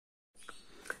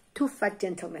Two fat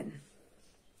gentlemen.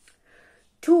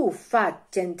 Two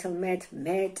fat gentlemen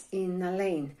met in a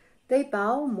lane. They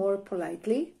bow more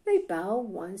politely. They bow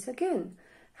once again.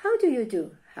 How do you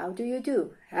do? How do you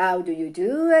do? How do you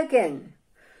do again?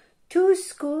 Two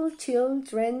school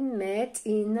children met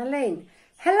in a lane.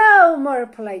 Hello more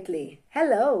politely.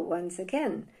 Hello once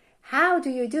again. How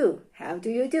do you do? How do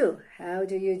you do? How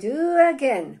do you do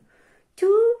again?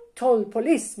 Two tall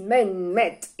policemen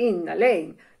met in a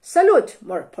lane. Salute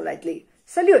more politely.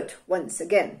 Salute once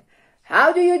again.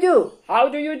 How do you do? How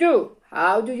do you do?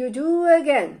 How do you do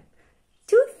again?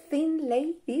 Two thin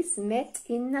ladies met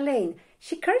in a lane.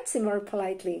 She curtsied more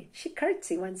politely. She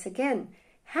curtsied once again.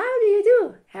 How do you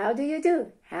do? How do you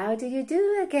do? How do you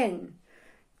do again?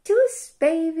 Two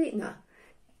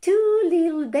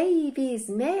little babies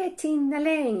met in a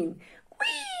lane.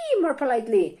 Whee! More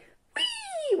politely.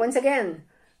 Whee! Once again.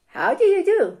 How do you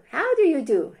do? How do you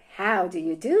do? How do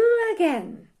you do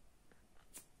again?